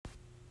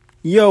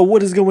Yo,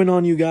 what is going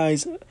on, you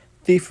guys?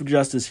 Thief of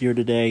Justice here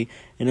today,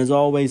 and as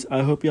always,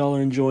 I hope y'all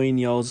are enjoying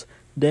y'all's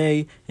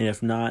day, and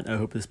if not, I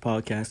hope this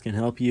podcast can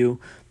help you.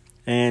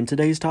 And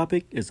today's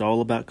topic is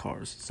all about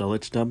cars, so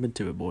let's jump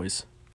into it, boys.